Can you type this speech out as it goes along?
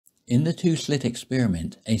In the two-slit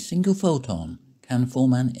experiment, a single photon can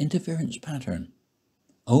form an interference pattern.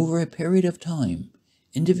 Over a period of time,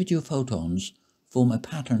 individual photons form a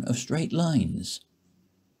pattern of straight lines.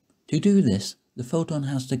 To do this, the photon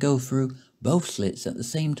has to go through both slits at the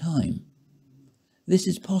same time. This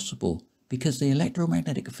is possible because the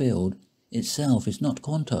electromagnetic field itself is not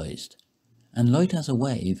quantized, and light as a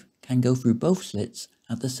wave can go through both slits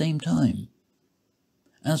at the same time.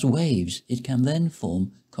 As waves, it can then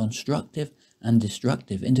form constructive and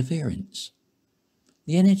destructive interference.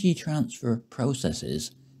 The energy transfer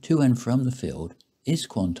processes to and from the field is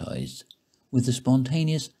quantized, with the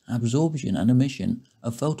spontaneous absorption and emission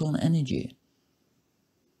of photon energy.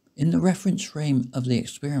 In the reference frame of the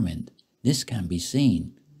experiment, this can be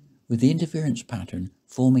seen, with the interference pattern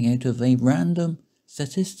forming out of a random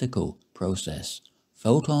statistical process,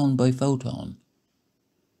 photon by photon.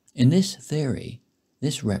 In this theory,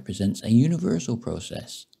 this represents a universal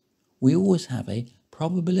process. We always have a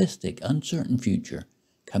probabilistic uncertain future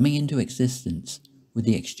coming into existence with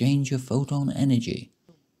the exchange of photon energy.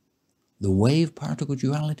 The wave-particle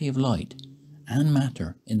duality of light and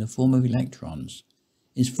matter in the form of electrons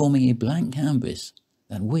is forming a blank canvas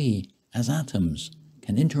that we, as atoms,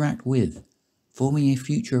 can interact with, forming a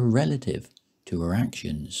future relative to our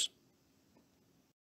actions.